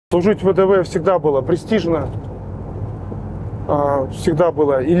Служить в ВДВ всегда было престижно, всегда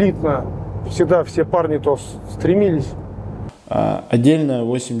было элитно, всегда все парни то стремились. Отдельная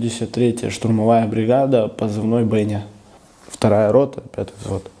 83-я штурмовая бригада, позывной Беня. 2-я рота, 5-й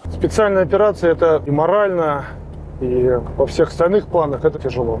взвод. Специальная операция — это и морально, и во всех остальных планах это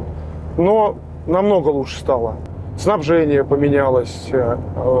тяжело. Но намного лучше стало. Снабжение поменялось,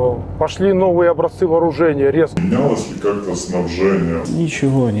 пошли новые образцы вооружения резко. Менялось ли как-то снабжение?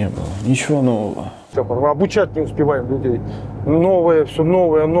 Ничего не было, ничего нового. Обучать не успеваем людей. Новое, все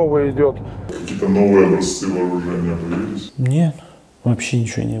новое идет. Какие-то новые образцы вооружения появились? Нет, вообще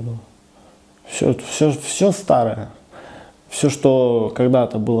ничего не было. Все старое. Все, что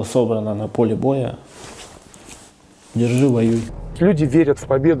когда-то было собрано на поле боя, держи, воюй. Люди верят в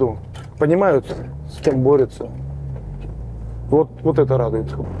победу, понимают, с кем борются. Вот это радует.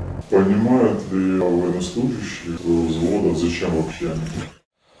 Понимают ли военнослужащие взвода, зачем вообще они?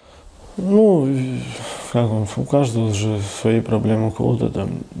 Ну, как он, у каждого же свои проблемы, у кого-то там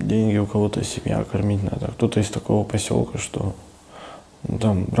деньги, у кого-то семья, кормить надо. Кто-то из такого поселка, что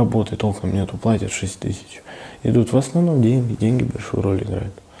там работы толком нету, платят 6 тысяч. Идут в основном деньги большую роль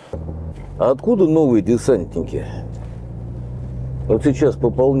играют. А откуда новые десантники? Вот сейчас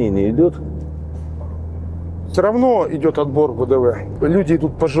пополнение идет? Все равно идет отбор в ВДВ. Люди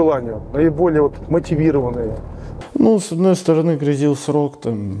идут по желанию, наиболее мотивированные. Ну, с одной стороны, грозил срок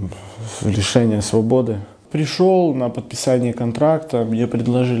там, лишения свободы. Пришел на подписание контракта, мне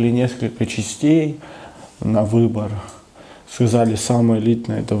предложили несколько частей на выбор. Сказали, самое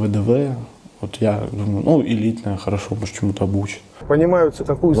элитное — это ВДВ. Вот я думаю, ну, элитное, хорошо, может, чему-то обучат. Понимаются,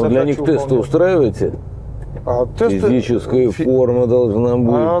 какую задачу для них тесты устраиваете? Физическая форма должна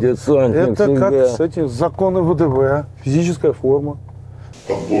быть, десантник это всегда. как, кстати, законы ВДВ, физическая форма.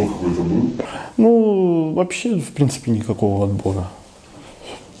 Отбор какой-то был? Ну, вообще, в принципе, никакого отбора.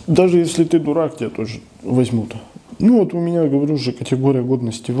 Даже если ты дурак, тебя тоже возьмут. Ну, вот у меня, говорю же, категория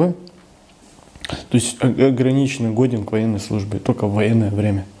годности В. То есть ограниченно годен к военной службе, только в военное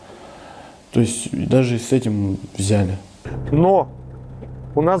время. То есть даже с этим взяли. Но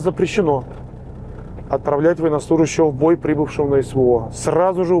у нас запрещено отправлять военнослужащего в бой, прибывшего на СВО.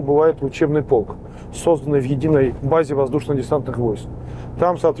 Сразу же убывает в учебный полк, созданный в единой базе воздушно-десантных войск.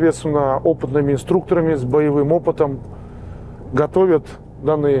 Там, соответственно, опытными инструкторами с боевым опытом готовят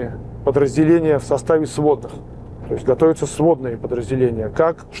данные подразделения в составе сводных. То есть готовятся сводные подразделения,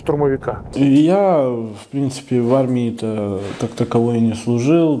 как штурмовика. Я, в принципе, в армии-то так таковой не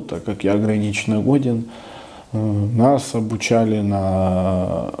служил, так как я ограниченно годен. Нас обучали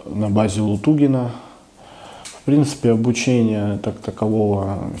на базе Лутугина. В принципе, обучения так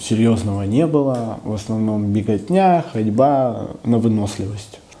такового серьезного не было. В основном беготня, ходьба на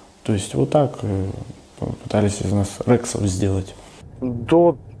выносливость. То есть вот так пытались из нас рексов сделать.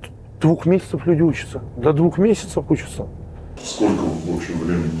 До 2 месяцев люди учатся. До 2 месяцев учатся. Сколько в общем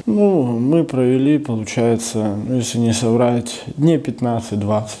времени? Ну, мы провели, получается, ну, если не соврать, дней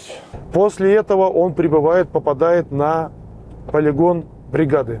 15-20. После этого он прибывает, попадает на полигон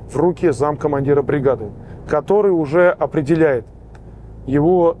бригады, в руки замкомандира бригады, который уже определяет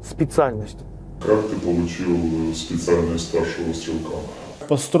его специальность. Как ты получил специальность старшего стрелка?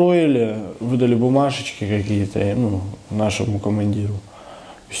 Построили, выдали бумажечки какие-то, ну, нашему командиру.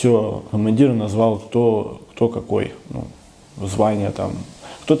 Все, командир назвал, кто какой, ну, звание там.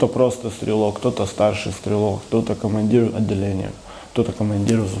 Кто-то просто стрелок, кто-то старший стрелок, кто-то командир отделения, кто-то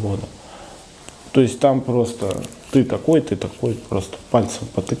командир взвода. То есть там просто ты такой, просто пальцем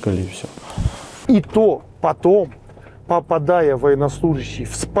потыкали и все. И то потом, попадая военнослужащий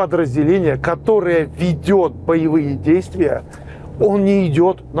в подразделение, которое ведет боевые действия, он не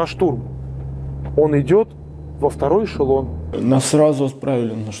идет на штурм. Он идет во 2-й эшелон. Нас сразу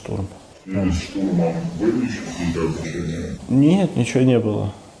отправили на штурм. Перед штурмом были еще какие-то обучения? Нет, ничего не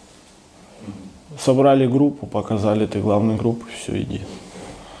было. Собрали группу, показали, ты главной группы, все, иди.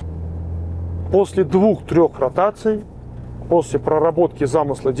 После 2-3 ротаций, после проработки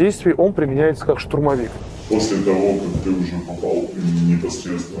замысла действий, он применяется как штурмовик. После того, как ты уже попал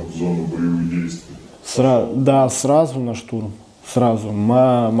непосредственно в зону боевых действий? Да, сразу на штурм. Сразу,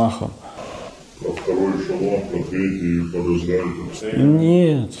 махом. Про 2-й эшелон, про 3-й подождали?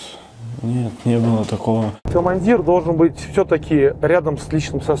 Нет, не было такого. Командир должен быть все-таки рядом с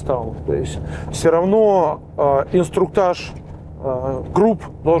личным составом. То есть все равно инструктаж групп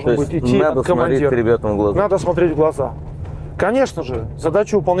должен быть идти от командира. Надо смотреть ребятам в глаза. Надо смотреть в глаза. Конечно же,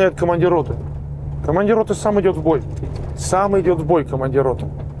 задачу выполняет командир роты. Командир роты сам идет в бой. Сам идет в бой командир роты.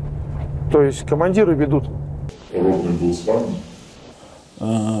 То есть командиры ведут. Ротный был с вами?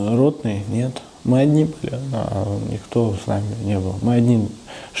 Ротный? Нет. Мы одни были, а никто с нами не был. Мы одни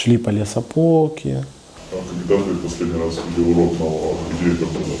шли по лесополке. А когда ты последний раз видел ротного, где это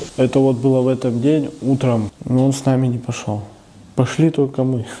было? Это вот было в этот день утром, но он с нами не пошел. Пошли только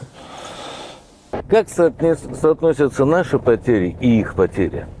мы. Как соотносятся наши потери и их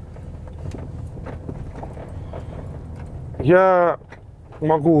потери? Я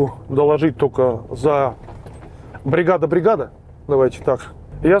могу доложить только за бригада, давайте так.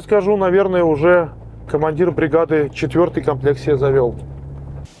 Я скажу, наверное, уже командир бригады 4-й комплект я завел.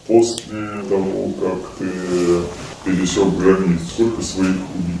 После того, как ты пересек границу, сколько своих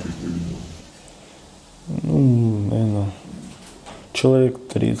убитых ты видел? Ну, наверное, человек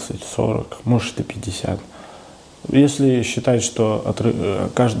 30-40, может и 50. Если считать, что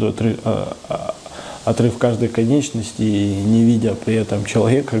отрыв каждой конечности, и не видя при этом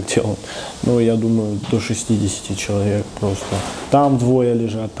человека, где он, ну, я думаю, до 60 человек просто. Там двое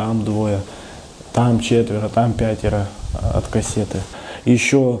лежат, там двое, там 4, там 5 от кассеты. И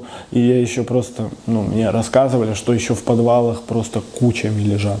я еще просто, ну, мне рассказывали, что еще в подвалах просто кучами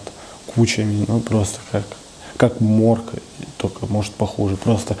лежат, кучами, ну, просто как морг, только, может, похуже.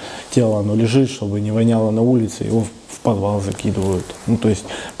 Просто тело, оно лежит, чтобы не воняло на улице, его в подвал закидывают. Ну, то есть,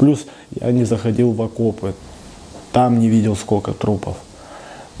 плюс я не заходил в окопы, там не видел сколько трупов.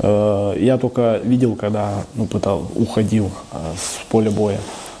 Я только видел, когда, ну, уходил с поля боя.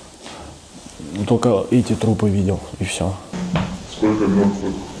 Только эти трупы видел, и все. Сколько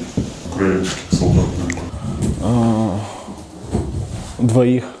мертвых украинских солдат было? 2,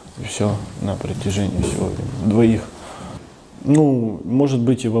 и все, на протяжении всего времени. 2. Ну, может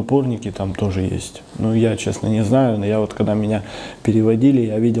быть, и в опорнике там тоже есть. Но я, честно, не знаю. Но я вот, когда меня переводили,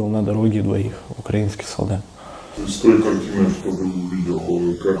 я видел на дороге 2 украинских солдат. То есть с той картины, что ты увидел,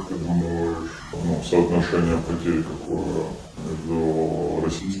 как ты думаешь, ну, соотношение потерь какое между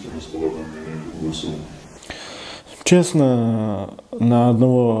российскими солдатами и ВСУ? Честно, на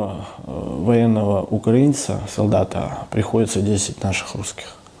одного военного украинца, солдата, приходится 10 наших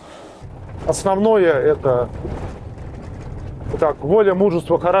русских. Основное это так, воля,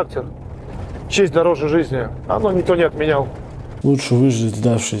 мужество, характер. Честь дороже жизни. Оно никто не отменял. Лучше выжить,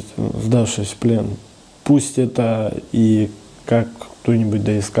 сдавшись в плен. Пусть это и как кто-нибудь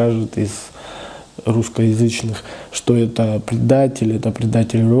да и скажет из русскоязычных, что это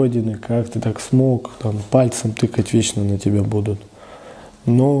предатель Родины, как ты так смог, там, пальцем тыкать вечно на тебя будут.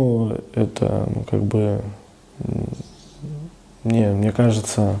 Но это, ну, как бы, мне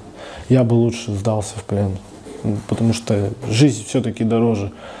кажется, я бы лучше сдался в плен, потому что жизнь все-таки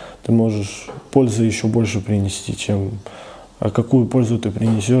дороже. Ты можешь пользы еще больше принести, чем... А какую пользу ты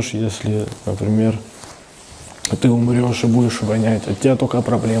принесешь, если, например, ты умрешь и будешь вонять, от тебя только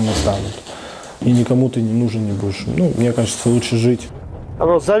проблемы станут. И никому ты не нужен не будешь. Ну, мне кажется, лучше жить.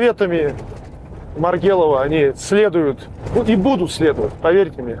 Заветами Маргелова они следуют и будут следовать,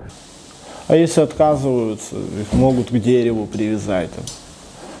 поверьте мне. А если отказываются, их могут к дереву привязать,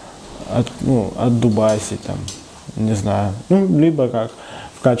 отдубасить, там, не знаю. Ну, либо как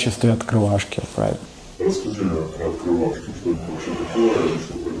в качестве открывашки отправить. Расскажи про открывашки, что это вообще такое,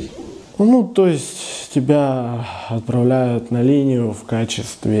 что происходит. Ну, то есть тебя отправляют на линию в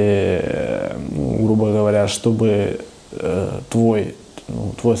качестве, ну, грубо говоря, чтобы твой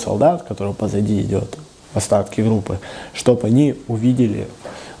солдат, который позади идет, остатки группы, чтобы они увидели,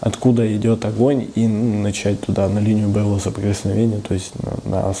 откуда идет огонь, и начать туда на линию боевого соприкосновения, то есть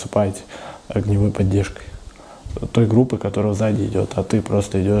насыпать огневой поддержкой той группы, которая сзади идет, а ты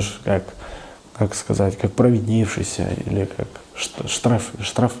просто идешь как сказать, как провинившийся или как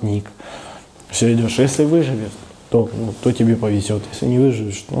штрафник. Все идешь. Если выживешь, то тебе повезет. Если не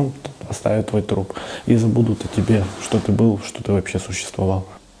выживешь, ну, оставят твой труп. И забудут о тебе, что ты был, что ты вообще существовал.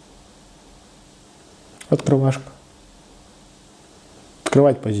 Открывашка.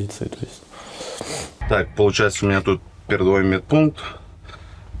 Открывать позиции, то есть. Так, получается, у меня тут передовой медпункт.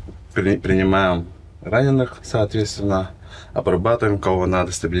 Принимаем раненых, соответственно. Обрабатываем, кого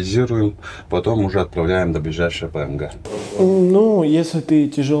надо, стабилизируем, потом уже отправляем до ближайшего ПМГ. Ну, если ты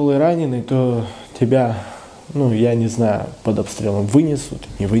тяжелый раненый, то тебя, ну, я не знаю, под обстрелом вынесут,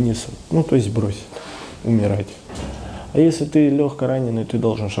 не вынесут, ну, то есть бросят, умирать. А если ты легко раненый, ты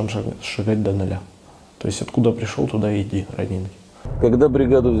должен шагать до 0. То есть откуда пришел, туда и иди, раненый. Когда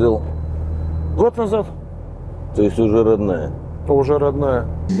бригаду взял? Год назад. То есть уже родная? Уже родная.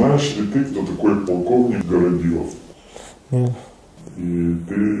 Знаешь ли ты, кто такой полковник Городилов? Нет. И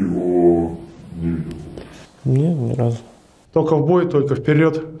ты его не видел? Нет, ни разу. Только в бой, только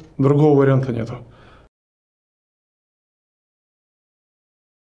вперед. Другого варианта нету.